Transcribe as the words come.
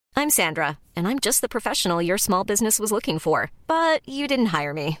I'm Sandra, and I'm just the professional your small business was looking for. But you didn't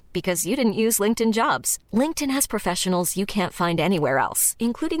hire me because you didn't use LinkedIn Jobs. LinkedIn has professionals you can't find anywhere else,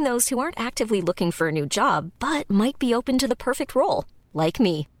 including those who aren't actively looking for a new job, but might be open to the perfect role, like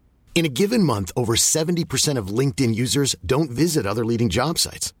me. In a given month, over 70% of LinkedIn users don't visit other leading job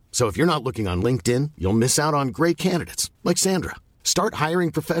sites. So if you're not looking on LinkedIn, you'll miss out on great candidates like Sandra. Start hiring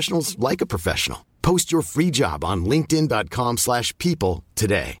professionals like a professional. Post your free job on linkedin.com/people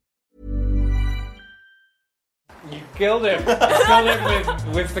today. You killed him. You killed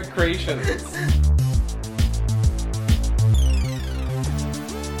him with the creations.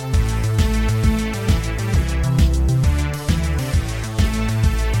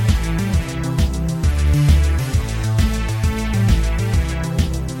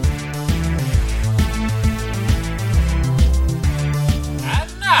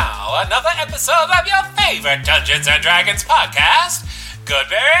 Another episode of your favorite Dungeons & Dragons podcast,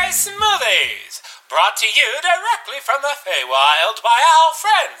 Goodberry Smoothies, brought to you directly from the Feywild by our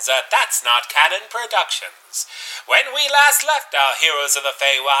friends at That's Not Canon Productions. When we last left our heroes of the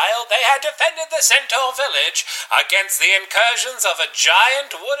Feywild, they had defended the Centaur village against the incursions of a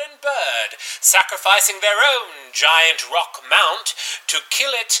giant wooden bird, sacrificing their own giant rock mount to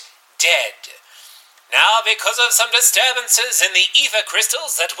kill it dead. Now, because of some disturbances in the ether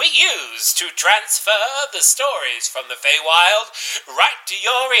crystals that we use to transfer the stories from the Feywild right to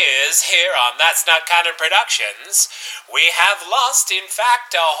your ears here on That's Not Canon Productions, we have lost, in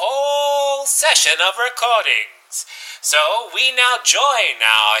fact, a whole session of recordings. So we now join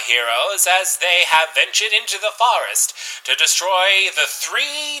our heroes as they have ventured into the forest to destroy the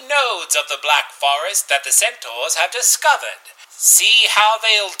 3 nodes of the Black Forest that the Centaurs have discovered. See how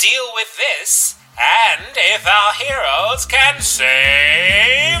they'll deal with this, and if our heroes can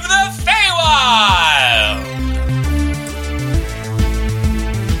save the Feywild!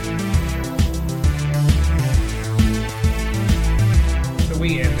 So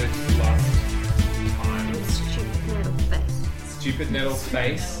we ended last time. Stupid little face. Stupid Nettle's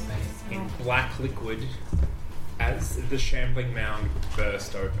face in black liquid as the shambling mound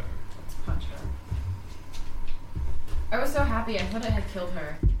burst open. Let's punch her. I was so happy. I thought it had killed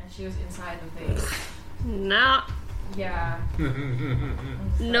her, and she was inside the thing. Nah, Yeah.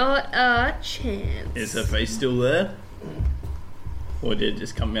 not a chance. Is her face still there? Or did it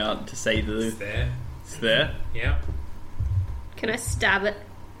just come out to say It's there. it's there? Yeah. Can I stab it?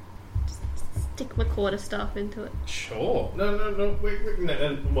 Just stick my quarterstaff into it. Sure. No, wait.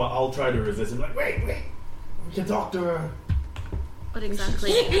 No, well, I'll try to resist. I'm like, wait. We can talk to her. What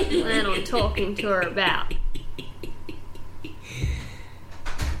exactly do you plan on talking to her about?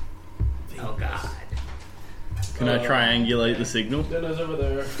 Oh god. Can I triangulate the signal? Dinner's over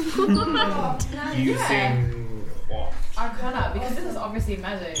there. Using what? Arcana, because this is obviously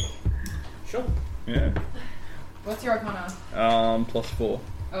magic. Sure. Yeah. What's your Arcana? +4.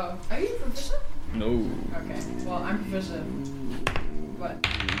 Oh, are you proficient? No. Okay, well, I'm proficient. What?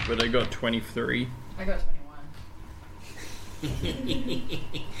 But I got 23. I got 21.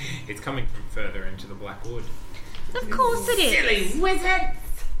 It's coming from further into the Black Wood. Of course it is. Silly wizard!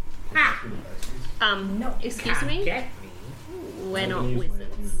 Ha! No, excuse me? Get me. We're not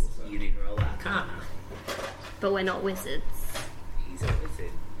wizards. You didn't roll Arcana. But we're not wizards. He's a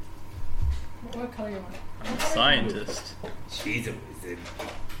wizard. What color you want? Scientist. She's a wizard.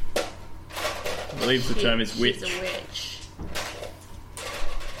 I believe the term is witch. She's a witch.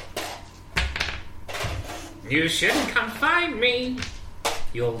 You shouldn't come find me.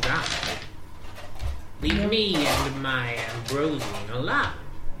 You'll die. Leave me and my Ambrosian alone.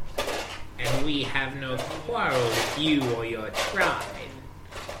 And we have no quarrel with you or your tribe.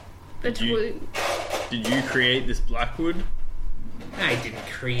 But you- Did you create this Blackwood? I didn't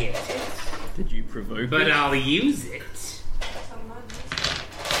create it, Did you provoke but it? I'll use it.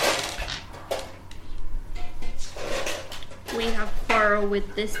 we have quarrel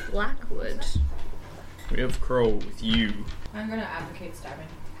with this Blackwood. We have quarrel with you. I'm gonna advocate stabbing.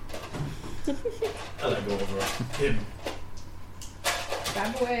 And I go over him.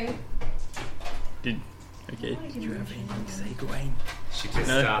 Stab away. Did you have anything to say, Gawain? She just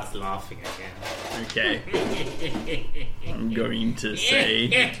No. starts laughing again. Okay. I'm going to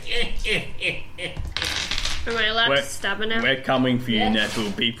say Am I allowed to stab her now? we're coming for you, Yes.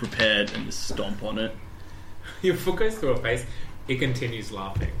 Nettle. Be prepared and just stomp on it. Your foot goes through her face. It continues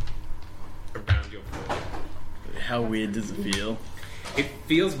laughing around your foot. How weird does it feel? It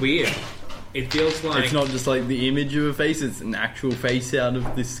feels weird. It feels like It's not just like the image of a face, it's an actual face out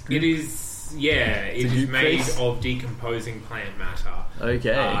of this It is, yeah. It It's a is goop made face? of decomposing plant matter.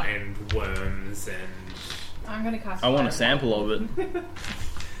 Okay. And worms and I'm gonna cast. I want a Fireball. sample of it.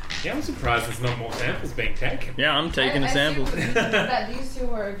 Yeah, I'm surprised there's not more samples being taken. Yeah, I'm taking a I sample. see that these two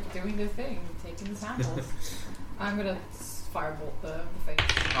are doing the thing, taking the samples. I'm gonna firebolt the face.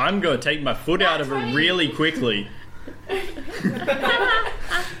 I'm going to take my foot out of it really quickly.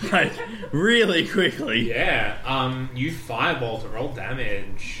 Like, really quickly. Yeah, you firebolt to roll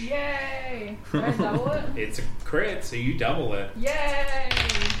damage. Yay! Did I double it? It's a crit, so you double it. Yay!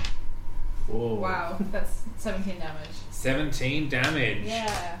 Whoa. Wow, that's 17 damage. 17 damage.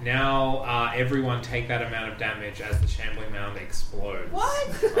 Yeah. Now, everyone take that amount of damage as the shambling mound explodes.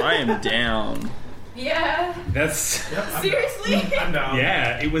 What? I am down. Yeah. That's... Seriously? I'm down.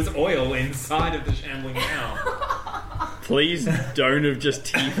 Yeah, it was oil inside of the shambling mound. Please don't have just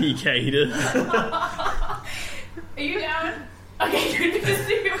TPK'd it. Are you down? Okay, you need to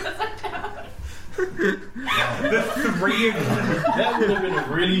see if I'm down. The three of them. That would have been a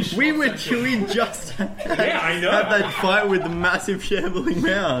really short We were session. we just Yeah, I know. had that fight with the massive shambling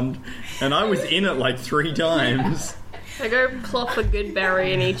mound, and I was in it like 3 times. I go plop a good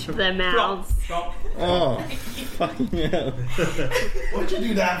berry in each of their mouths. Stop. Oh, fucking hell. What'd you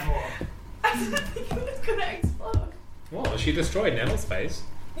do that for? I didn't think it was gonna explode. Well, she destroyed Nettle's face.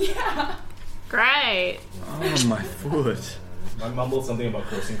 Yeah. Great. Oh, my foot. I mumbled something about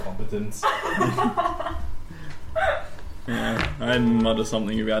cursing competence. Yeah, I mutter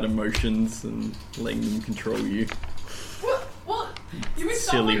something about emotions and letting them control you. Well, you were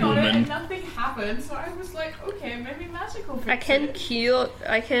Silly stomping on it woman. and nothing happened, so I was like, okay, maybe magical fix I can it.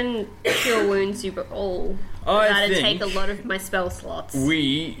 cure wounds you roll. I That'd think take a lot of my spell slots.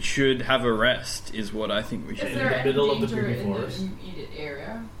 we should have a rest, is what I think we Is should. there the any middle of the danger creepy in forest. the immediate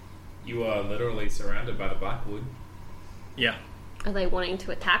area? You are literally surrounded by the blackwood. Yeah. Are they wanting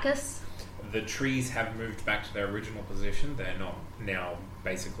to attack us? The trees have moved back to their original position. They're not now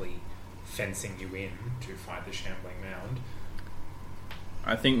basically fencing you in to fight the shambling mound.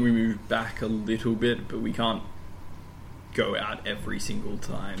 I think we moved back a little bit, but we can't go out every single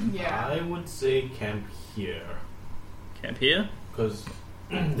time. Yeah. I would say camp here. Camp here? Because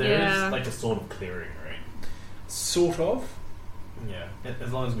there Yeah. is like a sort of clearing, right? Sort of. Yeah.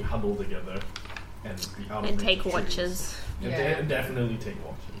 As long as we huddle together and be out of And reach take of trees. watches. And Yeah. definitely take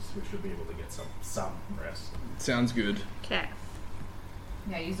watches. We should be able to get some rest. Sounds good. Okay.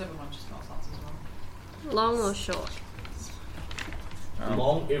 Yeah, use up a bunch of spell slots as well. Long or short?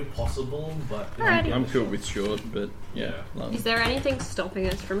 Long if possible, but Alrighty. I'm cool with short, but yeah. Yeah. long. Is there anything stopping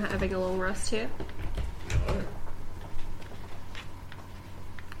us from having a long rest here? No.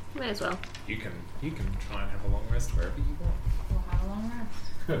 May as well. You can try and have a long rest wherever you want. We'll have a long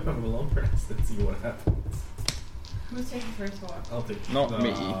rest. have a long rest and see what happens. Who's taking first watch? I'll take Not me.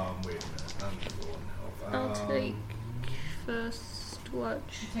 Wait a minute. I'm gonna go on health. I'll take first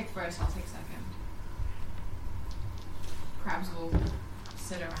watch. You take first, I'll take second. Crabs will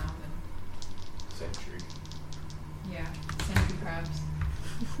sit around and Sentry. yeah, sentry crabs.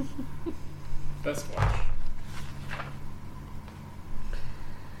 First watch.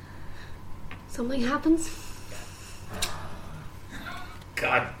 Something happens.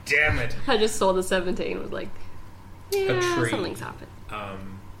 God damn it! I just saw the 17. Was like, yeah, tree. something's happened.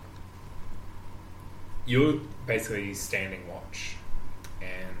 You're basically standing watch,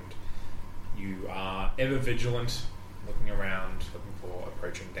 and you are ever vigilant, looking around, looking for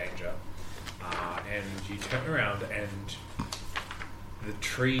approaching danger. And you turn around, and the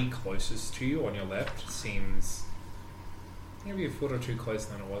tree closest to you on your left seems maybe a foot or two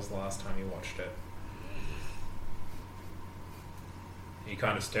closer than it was last time you watched it. You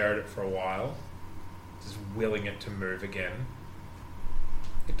kind of stare at it for a while, just willing it to move again.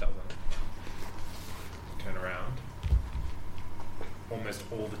 It doesn't. Turn around. Almost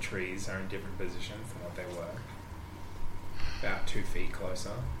all the trees are in different positions than what they were. About 2 feet closer.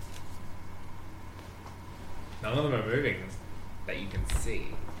 None of them are moving that you can see.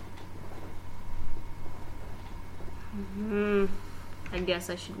 I guess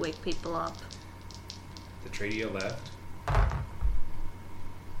I should wake people up. The tree to your left.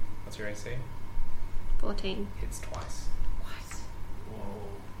 What's your AC? 14. Hits twice. Whoa.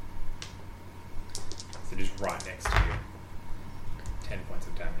 So just right next to you. 10 points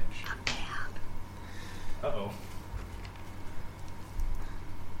of damage. Uh-oh.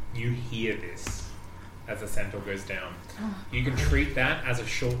 You hear this as the centaur goes down. You can treat that as a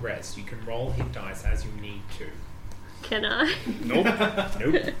short rest. You can roll hit dice as you need to. Can I? Nope.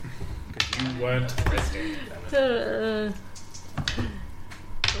 Nope. Because you weren't resting. Well,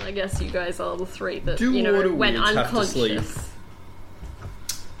 I guess you guys are the three that, Do water went weeds have to sleep? unconscious.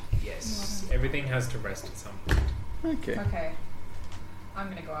 Yes. Everything has to rest at some point. Okay. Okay. I'm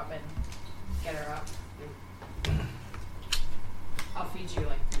gonna go up and get her up. I'll feed you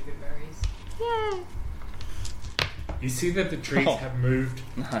like 3 good berries. Yay! You see that the trees Oh. have moved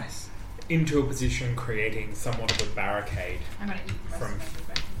Nice. into a position creating somewhat of a barricade I'm gonna eat the rest from of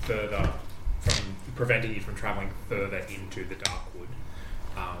my berries. further, from preventing you from travelling further into the Darkwood.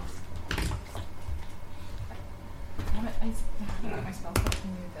 I got my spell slots from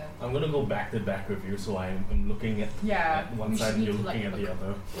you though. I'm gonna go back to back with you, so I'm looking at, Yeah, at one we side should and you're need to, looking like, at the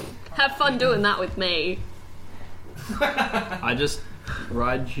look. other. Have fun doing that with me. I just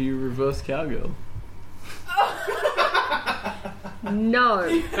ride you reverse cowgirl. No.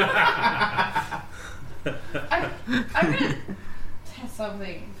 I'm gonna test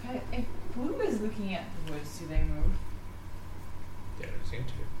something. If Blue is looking at the woods, do they move? They don't seem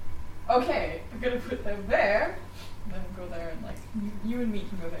to. Okay, I'm gonna put them there. And then go there and like you and me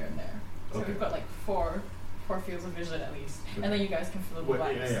can go there and there. So Okay. we've got like four fields of vision at least, and then you guys can fill in the Well,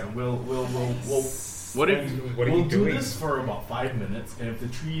 blanks. yeah, we'll What if- What are we'll you do doing? this for about 5 minutes, and if the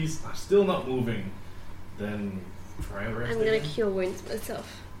trees are still not moving, then try and rest I'm gonna again. cure wounds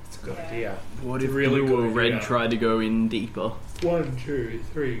myself. It's a good Yeah. idea. What if Really blue or good red idea. try to go in deeper? 1, 2,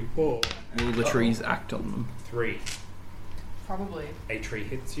 3, 4. Will the trees act on them? 3. Probably. A tree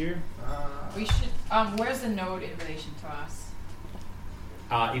hits you. We should. Where's the node in relation to us?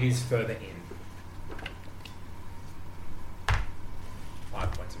 It is further in.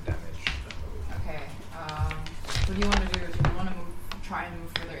 5 points of damage. Okay. What do you want to do? Do you want to try and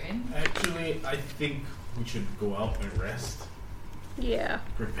move further in? Actually, I think we should go out and rest. Yeah.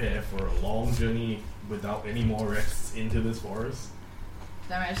 Prepare for a long journey without any more rests into this forest.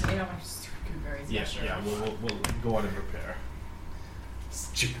 Damn it, I just ate all my stupid berries. Yeah, sure. yeah, we'll go out and prepare.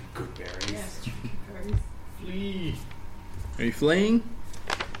 Stupid good berries. Yeah, stupid berries. Flee! Are you fleeing?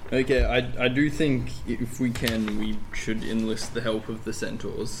 Okay, I do think if we can, we should enlist the help of the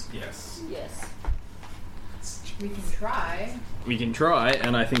centaurs. Yes. Yes. We can try. We can try,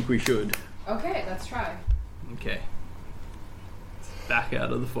 and I think we should. Okay, let's try. Okay. Back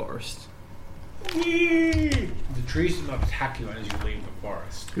out of the forest. The trees do not attack you as you leave the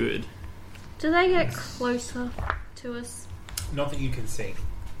forest. Good. Do they get closer to us? Not that you can see.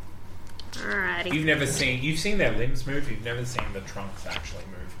 Alrighty. You've seen their limbs move, you've never seen the trunks actually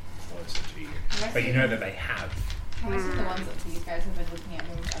move closer to you. Have I But you seen- know that they have. Have I seen the ones that these guys have been looking at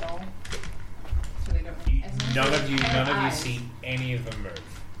move at all? So they don't. as long as they have None of you eyes. see any of them move.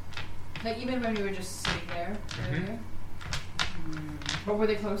 Like even when we were just sitting there Mhm. earlier. But were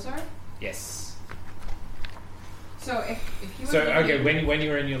they closer? Yes. So if you were So looking- okay, when you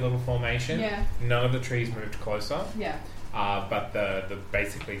were in your little formation, Yeah. none of the trees moved closer. Yeah. But the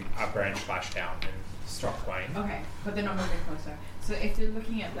basically a branch flashed out and stopped playing. Okay, but they're not moving closer. So if they're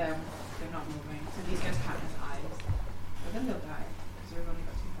looking at them, they're not moving. So these guys count as eyes. But then they'll die because they've only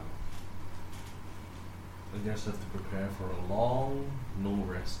got 2 health. I guess I have to prepare for a long, no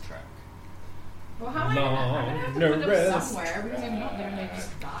rest track. Well, how am I gonna? I'm gonna have to No put them rest. somewhere because if not, they're gonna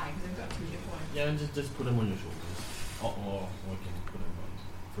just die because they've got 2 hit points. Yeah, just put them on your shoulders. Or we can put them on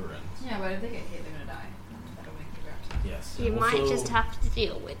for ends. Yeah, but if they get hit, they're gonna die. That'll make me very upset. Yes. You and might also, just have to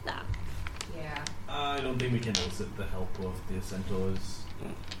deal with that. Yeah. I don't think we can elicit the help of the centaurs.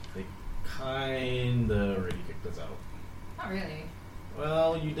 They kinda already kicked us out. Not really.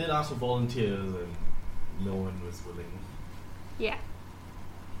 Well, you did ask for volunteers and no one was willing. Yeah.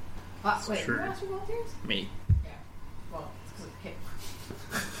 Wait, true. who asked for volunteers? Me. Yeah. Well, it's because of hit.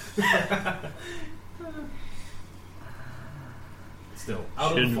 Still,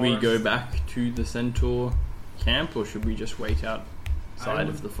 out of Should the we forest, go back to the centaur camp, or should we just wait outside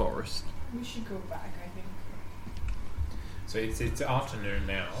of the forest? We should go back, I think. So it's afternoon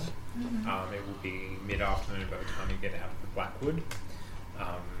now. It will be mid-afternoon by the time you get out of the Blackwood.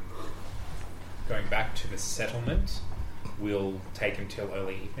 Going back to the settlement will take until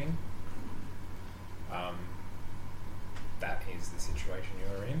early evening. That is the situation you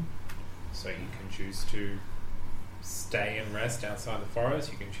are in. So you can choose to stay and rest outside the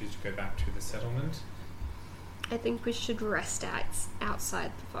forest. You can choose to go back to the settlement. I think we should rest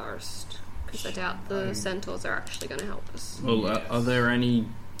outside the forest because I doubt the centaurs are actually going to help us. Well, are there any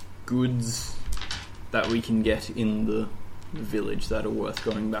goods that we can get in the village that are worth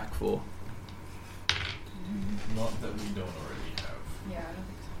going back for? Not that we don't already have. Yeah, I don't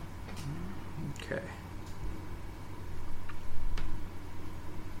think so. Okay.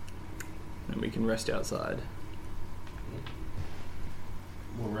 Then we can rest outside.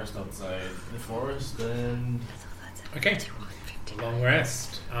 We'll rest outside the forest and Okay. A long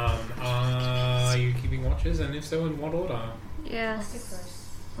rest. Are you keeping watches? And if so, in what order? I'll take Yes. first.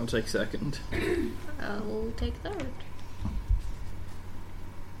 I'll take second. I'll take third.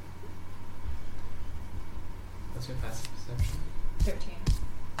 What's your passive perception? 13.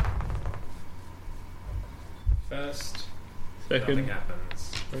 first. Second. Nothing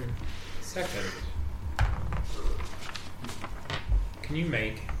happens. Second. Can you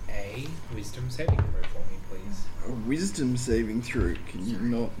make a wisdom saving throw for me, please? A wisdom saving throw. Can you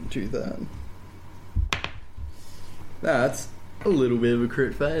not do that? That's a little bit of a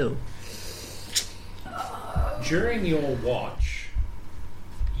crit fail. During your watch,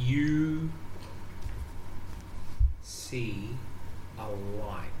 you see a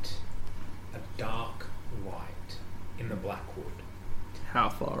light, a dark light in the Blackwood, How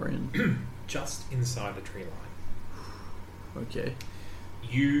far in? just inside the tree line. Okay.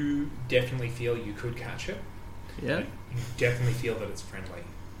 You definitely feel you could catch it. Yeah. You definitely feel that it's friendly.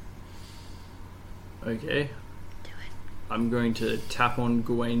 Okay. I'm going to tap on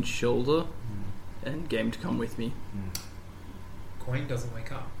Gawain's shoulder and get him to come with me. Gawain doesn't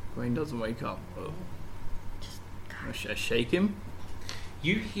wake up. Gawain doesn't wake up. Oh. I shake him.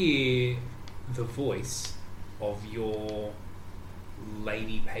 You hear the voice of your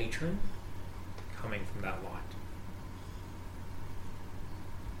lady patron coming from that light.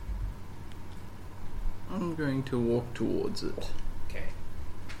 I'm going to walk towards it.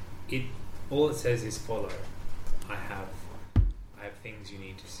 Okay. All it says is follow. I have things you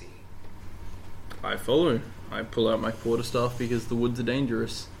need to see. I follow. I pull out my quarterstaff because the woods are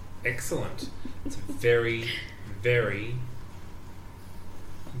dangerous. Excellent. It's a very, very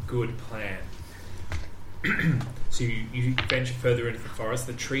good plan. So you venture further into the forest.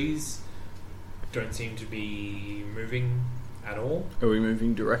 The trees don't seem to be moving at all. Are we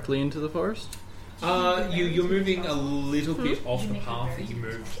moving directly into the forest? You're moving a little bit off the path that you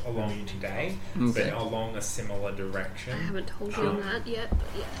moved along today, Okay. but along a similar direction. I haven't told you that yet, but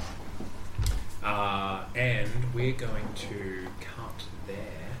yeah. And we're going to cut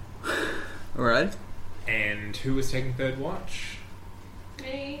there. Alright. And who was taking third watch?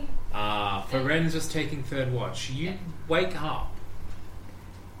 Me. Ferenz was taking third watch. You wake up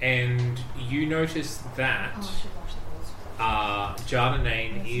and you notice that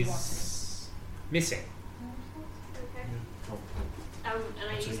Jardinane is missing. Okay. And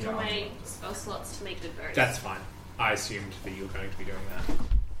I used all my spell slots to make good berries. That's fine. I assumed that you were going to be doing that.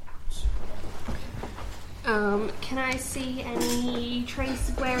 Can I see any trace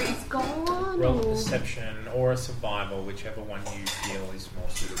of where it's gone? Roll a or- perception or a survival, whichever one you feel is more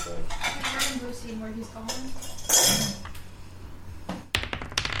suitable. Can I remember seeing where he's gone?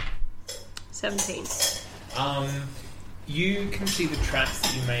 17. You can see the tracks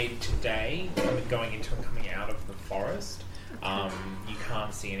that you made today going into and coming out of the forest. You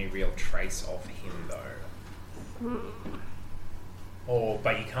can't see any real trace of him though.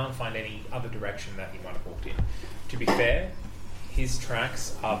 But you can't find any other direction that he might have walked in. To be fair, his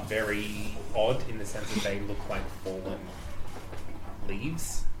tracks are very odd in the sense that they look like fallen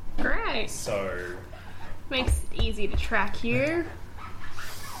leaves. Great. So Makes it easy to track you.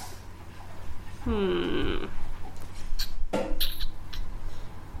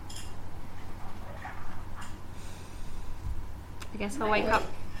 I guess I'll wake up.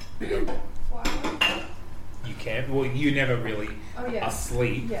 you can. Well, you never really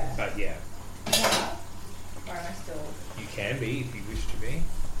asleep, Yeah. but yeah, Or am I still? you can be if you wish to be.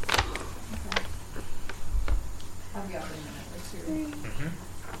 Okay. I'll be up in a minute or two.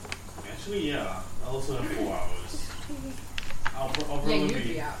 Actually, yeah. I also have 4 hours. I'll probably Yeah, you'd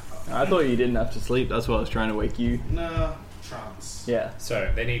be out. I thought you didn't have to sleep. That's why I was trying to wake you. Nah, trance. Yeah.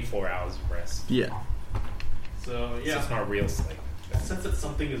 So they need 4 hours of rest. Yeah. So, So yeah. it's not real sleep. Sense that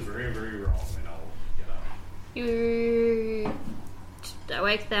something is very, very wrong, and I'll get up. You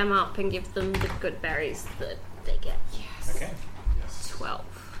wake them up and give them the good berries that they get. Yes. Okay. Yes. 12.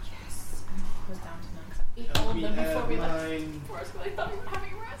 Yes. I was down to none because I ate all of them before we left. Before I was really thought we were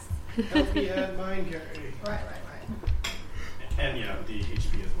having a rest. Help me add mine, Gary. Right. And yeah, the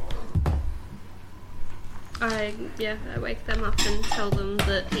HP as well. I wake them up and tell them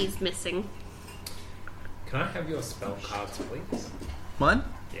that he's missing. Can I have your spell cards, please? Mine?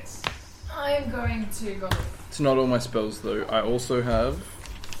 Yes. I'm going to go. It's not all my spells though. I also have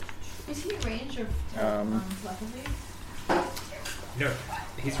Is he in range of telepathy? No.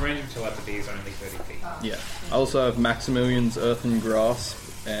 His range of telepathy is only 30 feet. yeah. I also have Maximilian's Earthen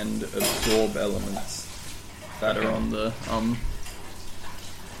Grasp and Absorb Elements that are on the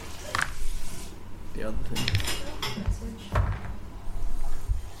other thing. Message.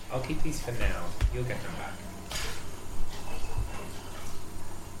 I'll keep these for now. You'll get them back.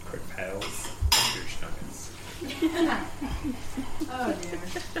 Crit fails. Douche nuggets. Oh dear.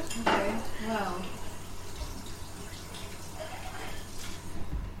 Okay. Well.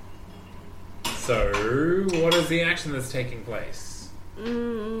 So, what is the action that's taking place?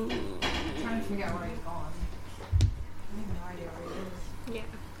 I'm trying to figure out where he's gone. idea where he is.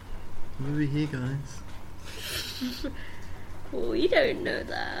 Yeah. Over here, guys. We don't know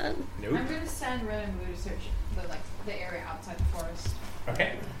that. Nope. I'm gonna send Red and Blue to search the area outside the forest.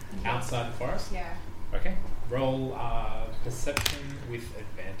 Okay. Outside the forest? Yeah. Okay. Roll perception with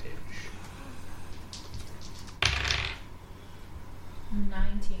advantage.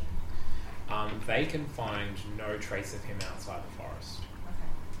 19. They can find no trace of him outside the forest.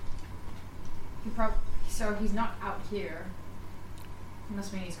 Okay. So he's not out here.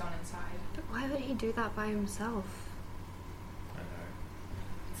 Must mean he's gone inside. But why would he do that by himself? I know.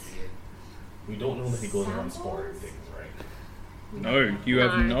 Weird. We don't know that he goes around Samples? storing things, right? No, you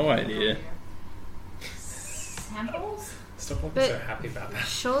have No. no idea. Samples? Stop looking But- so happy about that.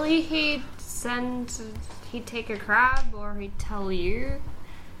 Surely he'd take a crab, or he'd tell you,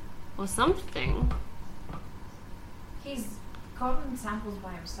 or something. He's gotten samples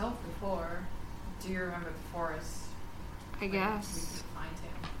by himself before. Do you remember the forest? I We guess. could find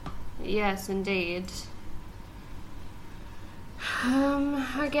him. Yes, indeed.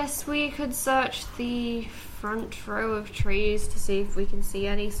 I guess we could search the front row of trees to see if we can see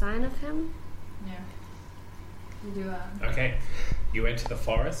any sign of him. Yeah. We do Okay. You enter the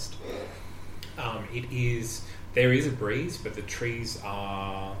forest. There is a breeze, but the trees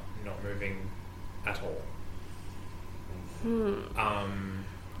are not moving at all.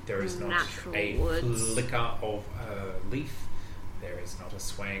 There is not Natural a woods. flicker of a leaf. There is not a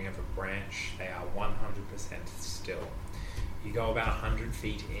swaying of a branch. They are 100% still. You go about 100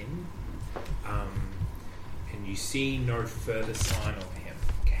 feet in, and you see no further sign of him.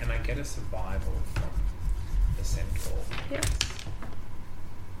 Can I get a survival from the centaur? Yep.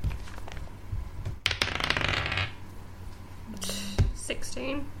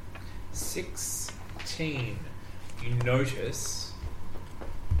 $16. 16. You notice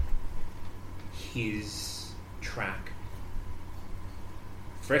his track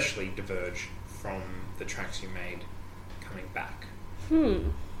freshly diverge from the tracks you made coming back.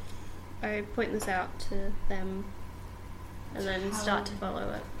 I point this out to them and then start to follow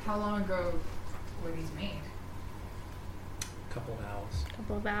it. How long ago were these made? Couple of hours. A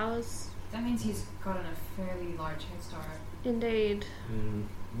couple of hours. That means he's gotten a fairly large head start. Indeed.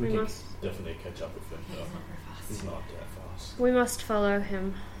 We We can must- definitely catch up with him, He's though. not very fast. He's not that fast. We must follow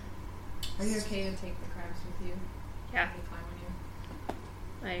him. Are you okay to take the crabs with you? Yeah. They climb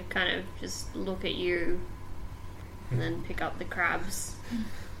on you? I kind of just look at you and then pick up the crabs.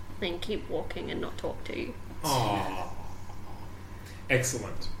 Then keep walking and not talk to you. Aww.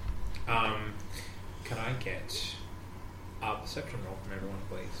 Excellent. Can I get a perception roll from everyone,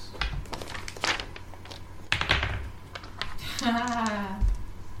 please?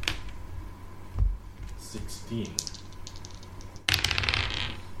 16.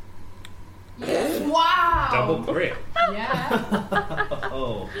 Wow! Double crit. Yeah.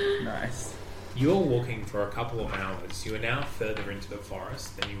 Oh. Nice. You're walking for a couple of hours. You are now further into the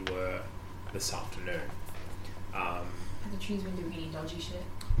forest than you were this afternoon. Have the trees been doing any dodgy shit?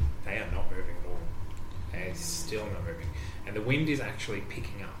 They are not moving at all. They are still not moving. And the wind is actually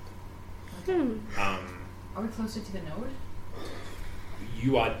picking up. Are we closer to the node?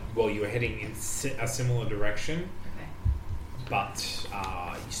 You are heading in a similar direction, Okay. but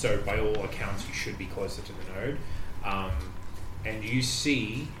so by all accounts you should be closer to the node. And you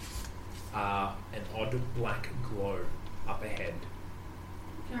see an odd black glow up ahead.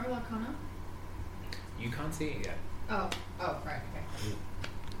 Can I roll Arcana? You can't see it yet. Oh, right, okay.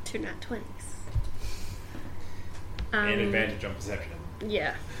 2 nat 20s. And advantage on perception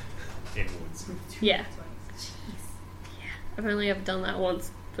Yeah. in woods. Yeah. I've only ever done that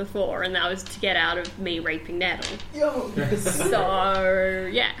once before, and that was to get out of me raping Nettle. Yo! So,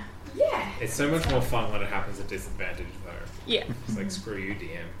 yeah. Yeah! It's so much more fun when it happens at disadvantage, though. Yeah. It's like, screw you,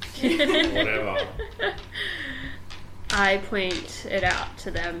 DM. Whatever. I point it out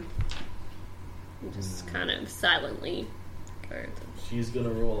to them. And just kind of silently go. She's gonna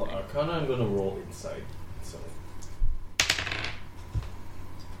roll Arcana, I'm gonna roll Insight. So,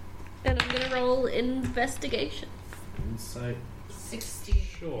 And I'm gonna roll investigation. Insight. 16.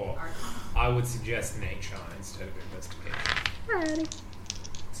 Sure. Arcana. I would suggest nature instead of investigation. Alrighty.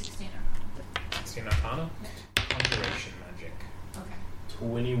 16 Arcana. 16 Arcana? Conjuration magic. Okay.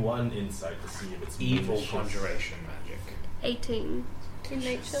 21 Insight to see if it's Evil malicious. conjuration magic. 18 in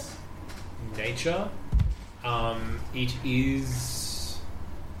nature. Nature, it is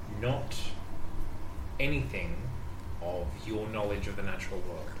not anything of your knowledge of the natural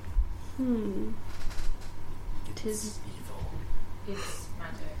world. It is. Evil. It's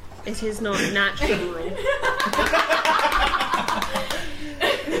magic. It is not natural.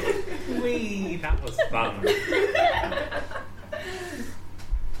 Whee! That was fun.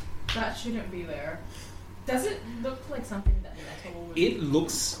 That shouldn't be there. Does it look like something that metal would... It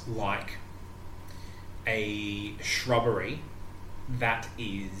looks like a shrubbery that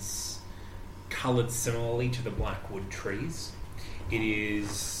is coloured similarly to the blackwood trees. It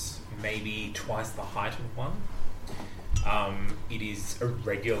is maybe twice the height of one. It is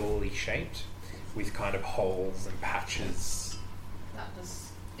irregularly shaped with kind of holes and patches. That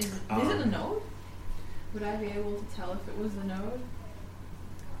does... Is it a node? Would I be able to tell if it was the node?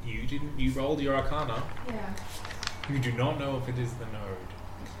 You didn't. You rolled your Arcana. Yeah. You do not know if it is the node.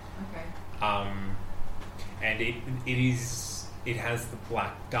 Okay. And it is. It has the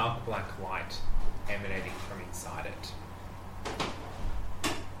dark black light emanating from inside it.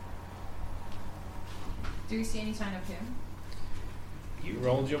 Do we see any sign of him? You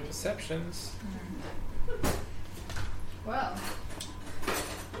rolled your perceptions. Well.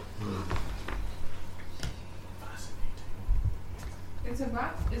 Fascinating.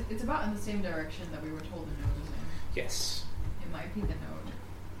 It's about in the same direction that we were told the node was in. Yes. It might be the node.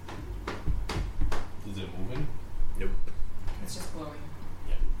 Is it moving? Nope. It's just glowing.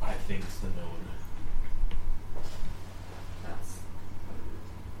 Yeah, I think it's the node. That's...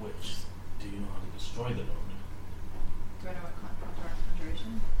 Which, do you know how to destroy the node? Do I know what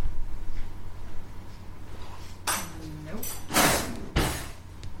conjuration? Nope.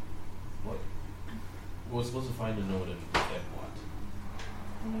 What? We're supposed to find a node and get what?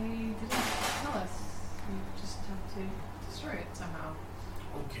 They didn't tell us. We just have to destroy it somehow.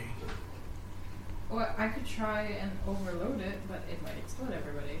 Okay. Or I could try and overload it, but it might explode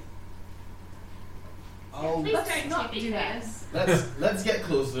everybody. Please Let's don't not take do that. Let's get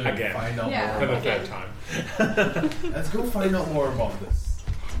closer Again. and find out Yeah. For more. the third time. Let's go find out more about this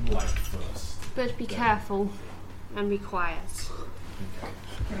light first. But be careful and be quiet. Okay.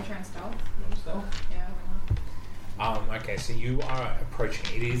 Can we try and stealth? You want to stealth? Yeah, why not? Okay, so you are approaching.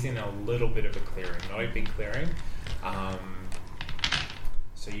 It is in a little bit of a clearing, not a big clearing.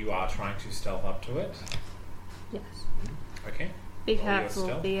 So you are trying to stealth up to it. Yes. Okay. Be Roll your careful.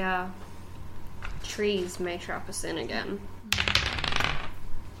 stealth. The trees may trap us in again.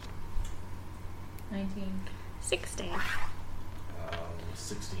 19. 16.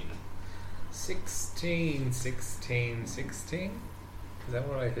 16. 16. Is that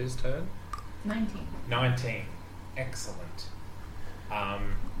what I just heard? 19. 19. Excellent.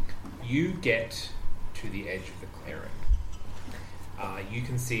 You get to the edge of the clearing. You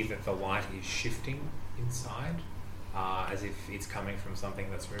can see that the light is shifting inside, as if it's coming from something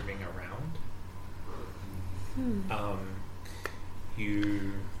that's moving around.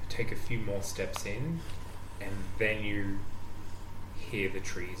 You take a few more steps in, and then you hear the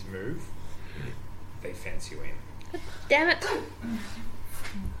trees move. They fence you in. Damn it!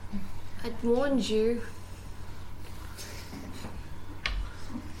 I warned you.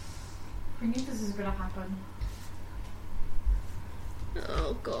 We knew this is gonna happen.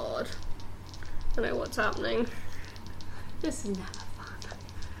 Oh god. I know what's happening. This is never fun.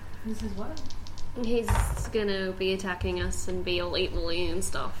 This is what? He's gonna be attacking us and be all evilly and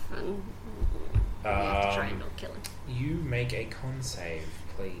stuff, and we have to try and not kill him. You make a con save,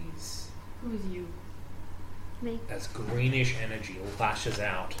 please. Who is you? Me. As greenish energy lashes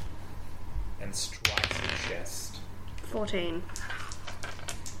out and strikes his chest. 14.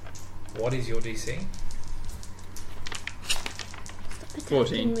 What is your DC? Stop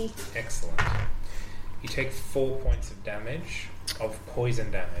 14. attacking me. Excellent. You take 4 points of damage, of poison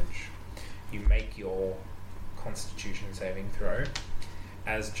damage. You make your Constitution saving throw.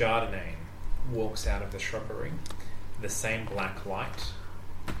 As Jardinane walks out of the shrubbery, the same black light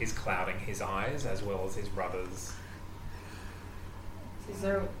is clouding his eyes as well as his brother's. Is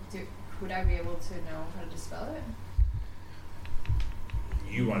there... would I be able to know how to dispel it?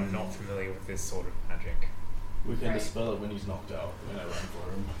 You are not familiar with this sort of magic. We can Right. dispel it when he's knocked out, when I run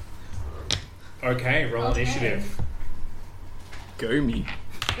for him. Okay, roll Okay. initiative. Go me.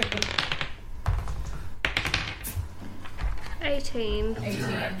 18.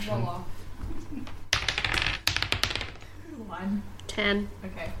 18. Roll off. 1. 10.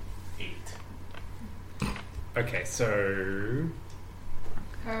 Okay. 8. Okay, so...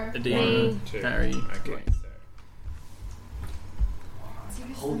 Her. Adina, 2. Harry. Okay, so...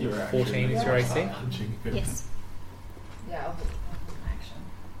 Hold your action. 14 is your AC? Stop punching. Yes. Yeah, I'll hold an action.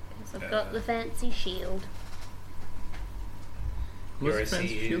 Because I've got the fancy shield. Your What's AC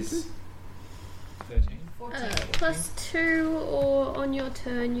fancy shield is... do? 13. 14. +2, or on your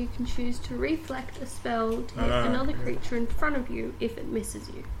turn, you can choose to reflect a spell to hit another creature in front of you if it misses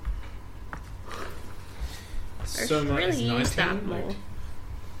you. I So should much is really use 19. that more.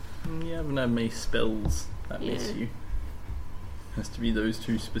 You haven't had many spells that miss Yeah. you. Has to be those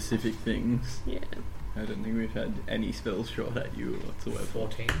two specific things. Yeah. I don't think we've had any spells shot at you whatsoever.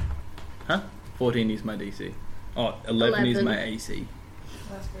 14. Huh? 14 is my DC. Oh, 11 is 11. my AC.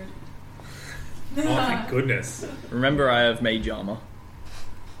 That's good. Oh, thank goodness. Remember, I have mage armor.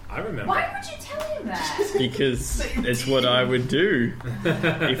 I remember. Why would you tell him that? Because it's what I would do.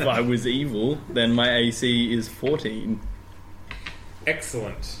 If I was evil, then my AC is 14.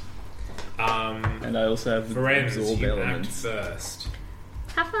 Excellent. And I also have the Ferenz, absorb you act elements. first.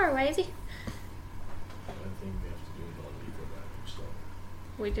 How far away is he? I think we have to do non-lethal damage, so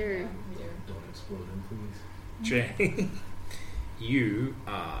We do. We do. don't explode him, please. Jay, you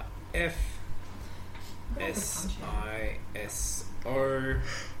are FSISO.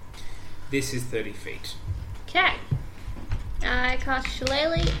 This is 30 feet. Okay. I cast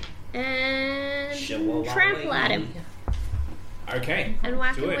Shillelagh and trample at him Okay. and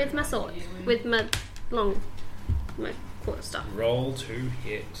whack do him it. with my sword. With my quarter staff. Roll to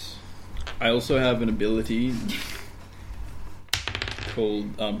hit. I also have an ability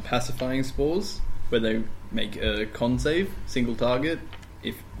called Pacifying Spores, where they make a con save, single target.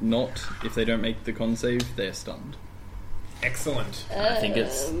 If they don't make the con save, they're stunned. Excellent. I think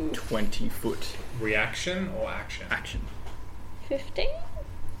it's 20 foot Reaction or action? action. 15?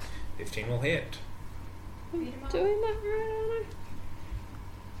 15 will hit. Beat him up. Doing that right?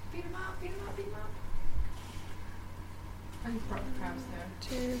 Beat him up. Beat him up. Beat him up. Oh, you brought the crabs there.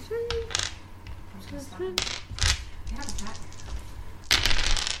 2, 3. I'm just gonna stop him. You have attack.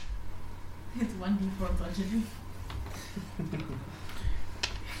 It's 1d4 bludgeoning.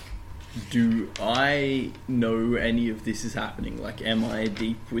 Do I know any of this is happening? Like, am I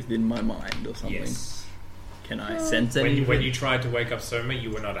deep within my mind or something? Yes. Can I sense any? When you tried to wake up Soma, you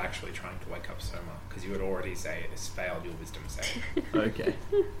were not actually trying to wake up Soma because you had already failed your wisdom save. Okay.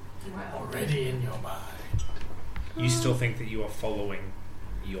 Already in your mind. You still think that you are following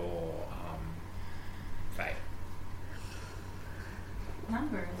your fate.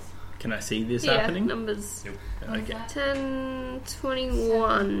 Numbers. Can I see this Yeah, happening? numbers. Nope. Okay. 10,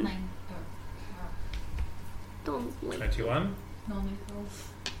 21. 9. Don't blink. 21. Non-lethal.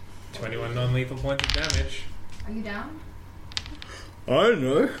 21 non-lethal points of damage. Are you down? I don't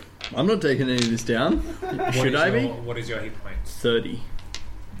know. I'm not taking any of this down. What Should is I your- be? What is your hit points? 30.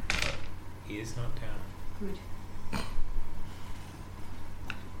 He is not down. Good.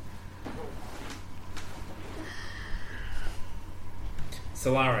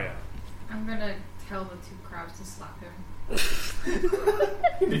 Solaria. I'm gonna tell the two crabs to slap him.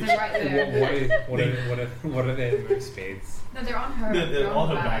 They're right there. What are their move speeds? No, they're on her. They're on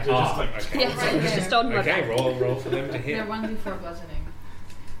her back. They're just like, okay. Yeah, Right there. just on my Okay, back. roll for them to hit. They're 1d4 bludgeoning.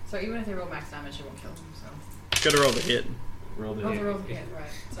 So even if they roll max damage, it won't kill them. So. Gotta roll the hit. roll the Oh, hit. the rolls hit. Right.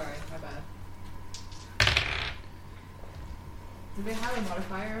 Sorry, my bad. Do they have a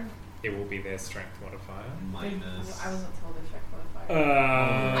modifier? It will be their strength modifier. Minus. I wasn't told their strength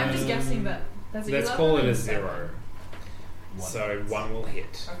modifier. I'm just guessing that. That's Let's 11 call it a and 0. One. So 1 will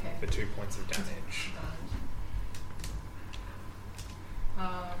hit Okay. for 2 points of damage.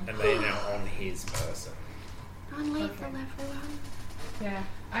 And they are now on his person. Non-lethal, Okay. everyone. Yeah,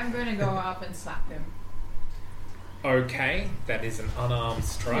 I'm going to go up and slap him. Okay, that is an unarmed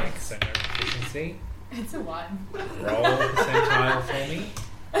strike, so no proficiency. It's a 1. Roll a percentile for me.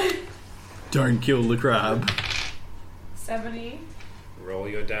 Don't kill the crab. 70. Roll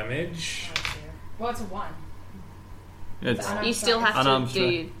your damage. Oh dear. Well, it's a 1. It's Unarmed You still strike. have Unarmed to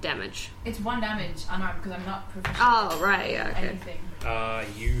do damage. It's 1 damage unarmed because I'm not proficient Oh, right, yeah, at okay. anything.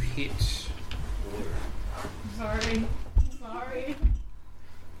 You hit. Sorry. Sorry.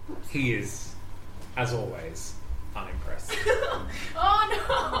 He is, as always, unimpressed.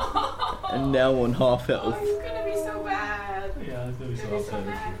 Oh no! and now on half health. Oh, it's gonna be so bad. Yeah, it's gonna be It's so gonna be so upsetting.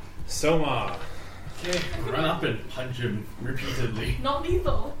 bad. Soma. Okay, run up and punch him repeatedly. Not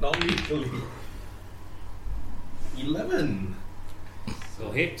lethal. Not lethally. 11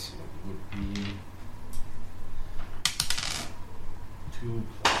 Will hit. would be 2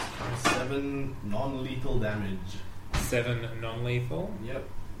 plus 7 non-lethal damage. 7 non-lethal. Yep,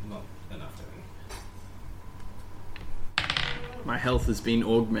 not enough to me. My health has been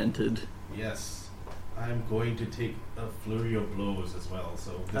augmented. Yes, I'm going to take a flurry of blows as well.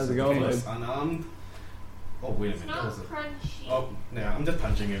 So this How's is it going, the first babe? unarmed. Oh wait a minute, that was a... Oh, yeah, I'm just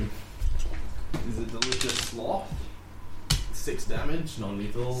punching him. Is it delicious sloth? 6 damage,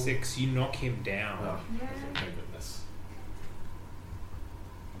 non-lethal. 6. You knock him down. Oh, thank goodness.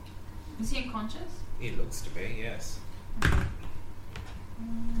 Is he unconscious? It looks to be, yes. Sorry.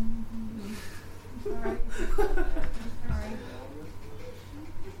 Sorry.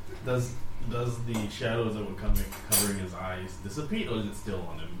 Does Does the shadows that were covering his eyes dissipate, or is it still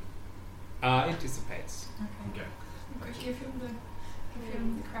on him? It dissipates. Okay. Give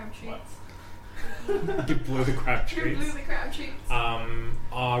him the crab treats. Give Blue the crab Give treats. Blue the crab treats.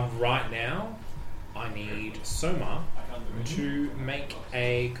 Right now, I need Soma to make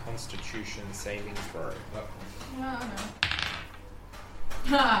a Constitution saving throw. No.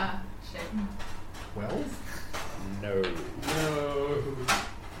 Ah, shit. 12? No. No.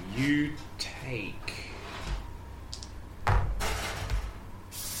 You take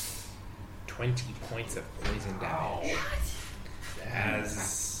 20 points of poison damage.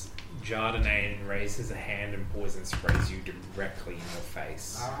 As Jardinane raises a hand and poison sprays you directly in your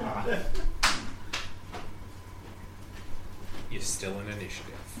face. You're still in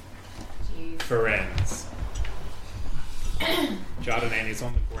initiative. Jeez. Ferenz. Jardinane is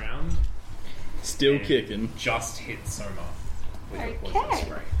on the ground. Still and kicking. Just hit Soma with a poison Okay.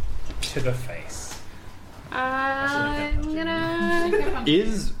 spray. To the face. I'm gonna.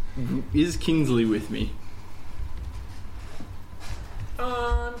 Is Kingsley with me?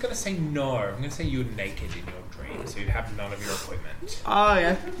 I'm going to say no. I'm going to say you're naked in your dream, so you have none of your equipment. Oh,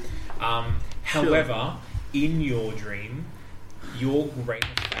 yeah. However, in your dream, your greater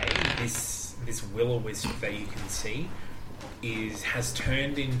fae, this will-o-wisp that you can see, has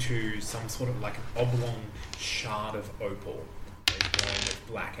turned into some sort of like an oblong shard of opal that is glowing with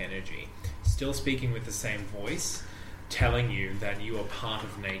black energy. Still speaking with the same voice, telling you that you are part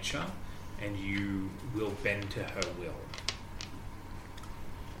of nature and you will bend to her will.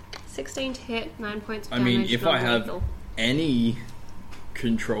 16 to hit, 9 points of I damage. mean, if I have non-lethal. any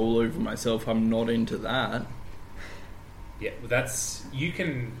control over myself, I'm not into that. Yeah, well, that's... You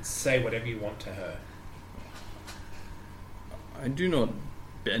can say whatever you want to her. I do not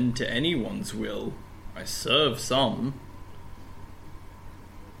bend to anyone's will. I serve some.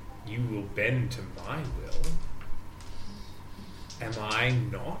 You will bend to my will. Am I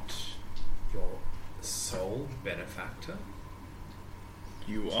not your sole benefactor?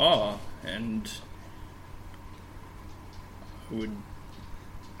 You are, and I would...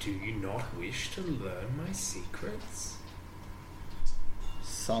 Do you not wish to learn my secrets?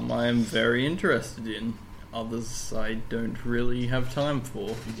 Some I am very interested in. Others I don't really have time for.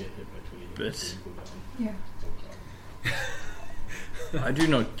 You get hit by 20. But Yeah. I do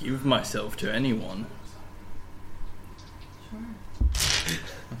not give myself to anyone. Sure.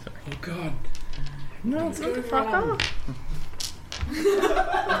 Oh God. No, What's going Fuck on? off.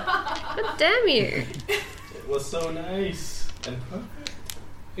 God damn you. It was so nice and perfect.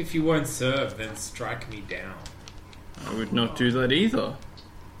 If you won't serve, then strike me down. I would not do that either.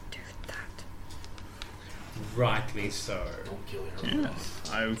 Do that. Rightly so. Don't kill her.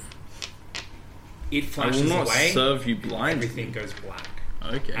 Yes, It I flashes will not away. serve you blindly. Everything goes black.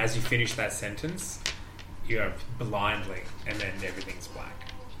 Okay. As you finish that sentence, you go blindly, and then everything's black.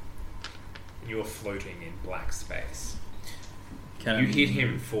 You are floating in black space. You hit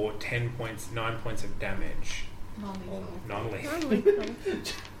him for 9 points of damage. Non-lethal. Non-lethal. Non-lethal.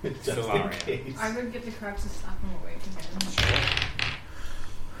 Just in Solarian. case. I would get the crabs to slap him away from him. Sure.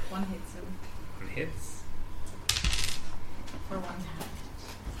 One hits him. One hits. For one tap.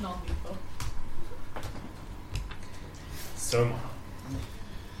 It's non-lethal. Soma.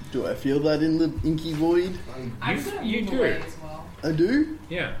 Do I feel that in the inky void? I'm You- gonna you move do. away as well. I do?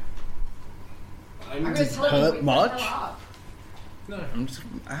 Yeah. I'm I'm gonna just, tell him hurt to wake the much? hell up. No. I'm just...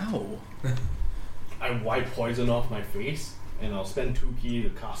 Ow. I wipe poison off my face, and I'll spend 2 key to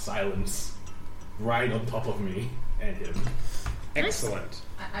cast silence right on top of me and him. Excellent.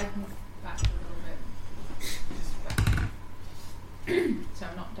 I've moved back a little bit. Just back. So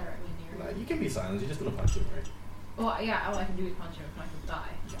I'm not directly near him. You can be silent, you're just gonna punch him, right? Well, yeah, all I can do is punch him if I can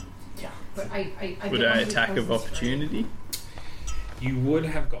die. Yeah. But I Would get I one of the attack of closest, opportunity? You would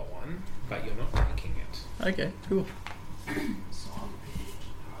have got one, but you're not taking it. Okay, cool.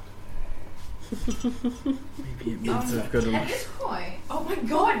 Maybe it Right? means I've got At a... this point, oh my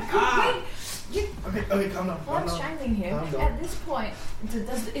god, wait! You, Okay, calm down. while I'm strangling him, Calm down. at this point,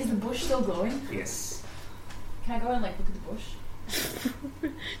 is the bush still glowing? Yes. Can I go and like look at the bush?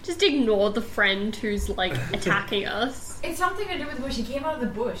 Just ignore the friend who's like attacking us. It's something to do with the bush. He came out of the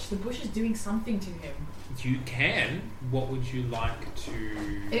bush. The bush is doing something to him. You can. What would you like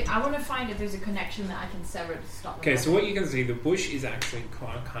to... I want to find if there's a connection that I can sever to stop. Okay, so what you can see, the bush is actually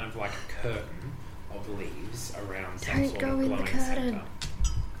kind of like a curtain of leaves around some Don't sort go of in the glowing curtain. center.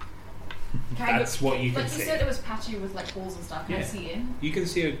 Can I That's what you can like see. you said, it was patchy with like holes and stuff. Can I Yeah. see in? You can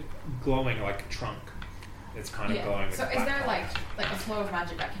see a glowing like a trunk. It's kind of glowing. With So is black there light. like a flow of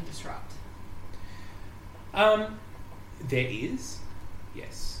magic that can disrupt? There is.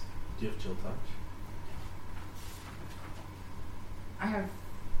 Yes. Do you have chill touch? I have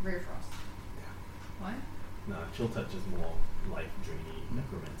Ray of Frost. What? No, chill touch is more life drainy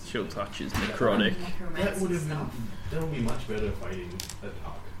necromancy. Chill touch is necrotic. That would have been. That would be much better fighting a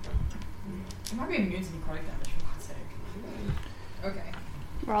dark. It might be immune to necrotic damage for God's sake. Okay.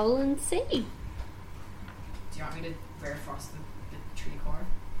 Roll and see. Do you want me to Ray of Frost the tree core?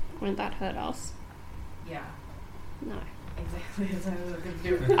 Won't that hurt us? Yeah. No. Exactly as I was going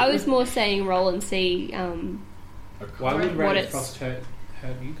to do. I was more saying roll and see. Why would What Ray it's- of Frost hurt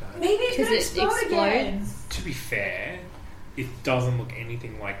you guys? Maybe it's 'Cause going to it explode again. explodes. To be fair, it doesn't look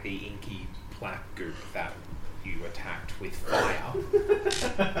anything like the inky black goop that you attacked with fire.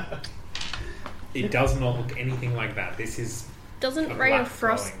 It does not look anything like that. This is Doesn't a Ray black of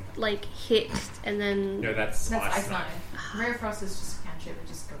Frost glowing. like hit and then? No, that's That's Ice Ice Knife. Knife. Ray of Frost is just a cantrip. It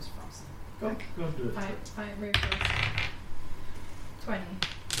just goes frozen. Go do it. Fight Ray of Frost. 20.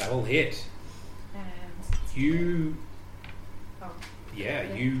 That will hit. And... You, Oh. yeah,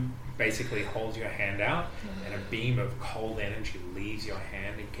 you basically hold your hand out, and a beam of cold energy leaves your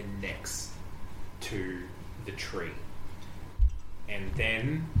hand and connects to the tree. And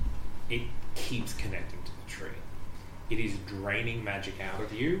then it keeps connecting to the tree. It is draining magic out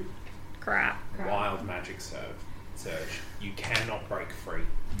of you. Crap. Wild magic surge. You cannot break free.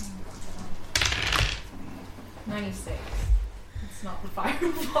 96. It's not the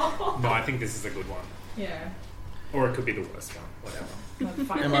fireball. No, I think this is a good one. Yeah. Or it could be the worst one. Whatever. Not the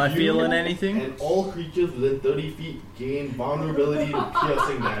fireball. Am I feeling anything? And all creatures within 30 feet gain vulnerability to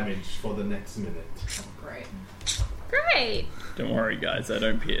piercing damage for the next minute. Oh, great. Great. Don't worry, guys. I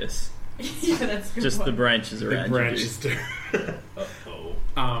don't pierce. Yeah, that's a good. Just one. the branches The around branches do. Uh-oh.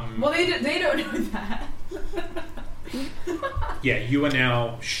 Well, they don't know that. Yeah, you are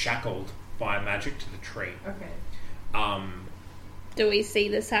now shackled by magic to the tree. Okay. Do we see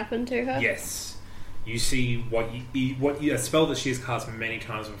this happen to her? Yes. You see a spell that she has cast many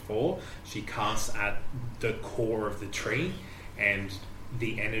times before. She casts at the core of the tree, and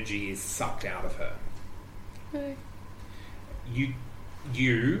the energy is sucked out of her. No. You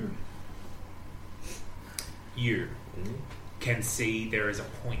can see there is a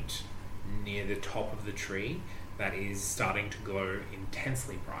point near the top of the tree that is starting to glow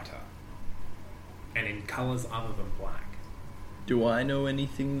intensely brighter, and in colours other than black. Do I know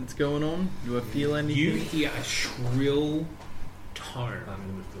anything that's going on? Do I feel anything? You hear a shrill tone I'm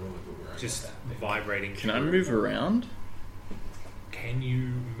going to throw a boomerang. just vibrating. Can I through. move around? Can you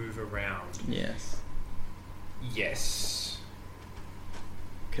move around? Yes. Yes.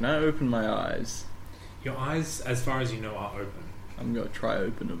 Can I open my eyes? Your eyes, as far as you know, are open. I'm gonna try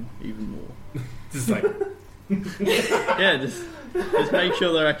open them even more. Just like, Yeah, just make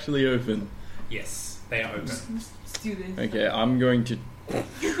sure they're actually open. yes, they are open. Let's do this. Okay, I'm going to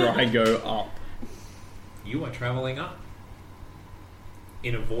try go up. You are travelling up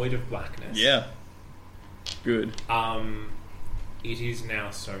in a void of blackness. Yeah. Good. It is now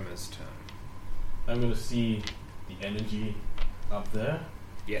Soma's turn. I'm going to see the energy up there,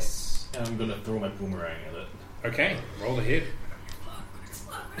 Yes. and I'm going to throw my boomerang at it. Okay, roll the hit.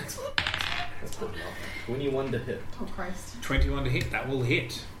 That's good enough. 21 to hit. Oh Christ. 21 to hit. That will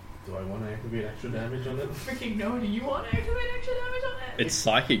hit. Do I want to activate extra damage on it? Freaking no, do you want to activate extra damage on it? It's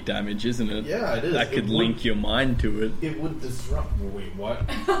psychic damage, isn't it? Yeah, it is. That could link your mind to it. It would disrupt. Wait, what?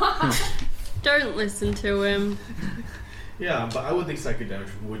 Don't listen to him. Yeah, but I would think psychic damage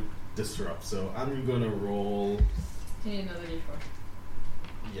would disrupt, so I'm gonna roll. Do you need another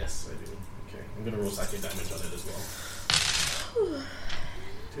d4? Yes, I do. Okay, I'm gonna roll psychic damage on it as well.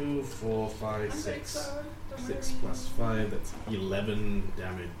 2, 4, 5, 6. 6 plus 5, that's 11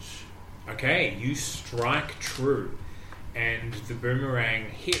 damage. Okay, you strike true, and the boomerang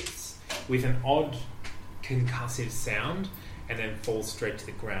hits with an odd concussive sound and then falls straight to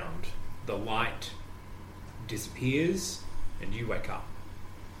the ground. The light disappears, and you wake up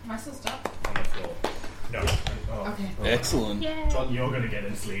Am I still stuck? on the floor. No. Oh, Okay. Excellent. Yeah. John, you're gonna get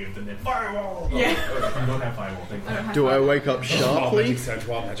enslaved and then firewall! Yeah. Oh, you don't have firewall, thank I don't you. have Do I fire. wake up Wild sharply? magic search,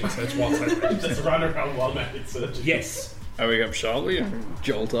 wild magic search, wild magic search. Just run around while magic searching. Yes. I wake up sharply and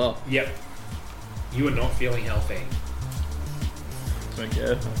jolt up. Yep. You are not feeling healthy.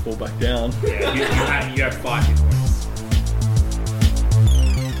 Okay, I fall back down. Yeah, you have 5 hit points.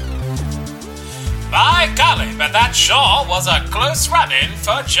 By golly, but that sure was a close run-in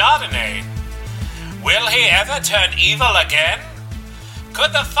for Jardine. Will he ever turn evil again?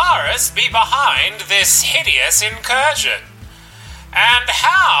 Could the forest be behind this hideous incursion? And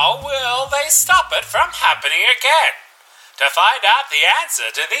how will they stop it from happening again? To find out the answer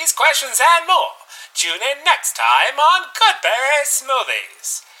to these questions and more, tune in next time on Goodberry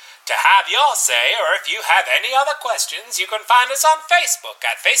Smoothies. to have your say, or if you have any other questions, you can find us on Facebook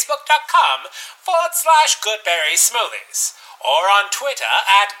at facebook.com/Goodberry Smoothies, or on Twitter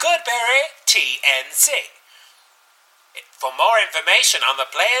at GoodberryTNC. For more information on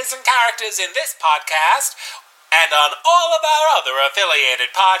the players and characters in this podcast, and on all of our other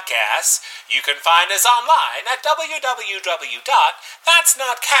affiliated podcasts, you can find us online at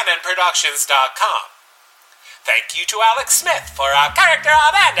www.that'snotcanonproductions.com. Thank you to Alex Smith for our character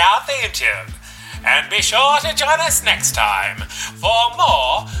art and our theme tune. And be sure to join us next time for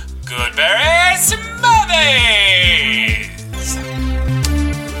more Goodberry Smoothies!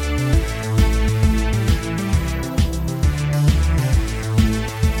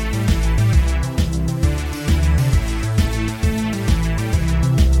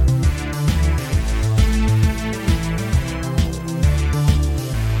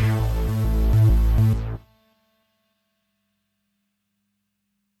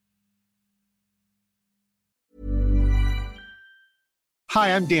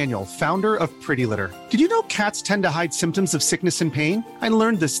 Hi, I'm Daniel, founder of Pretty Litter. Did you know cats tend to hide symptoms of sickness and pain? I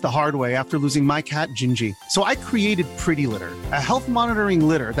learned this the hard way after losing my cat, Gingy. So I created Pretty Litter, a health monitoring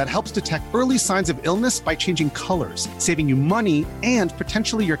litter that helps detect early signs of illness by changing colors, saving you money and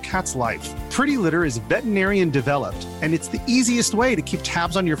potentially your cat's life. Pretty Litter is veterinarian developed, and it's the easiest way to keep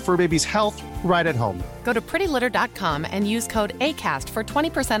tabs on your fur baby's health right at home. Go to prettylitter.com and use code ACAST for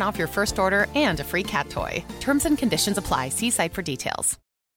 20% off your first order and a free cat toy. Terms and conditions apply. See site for details.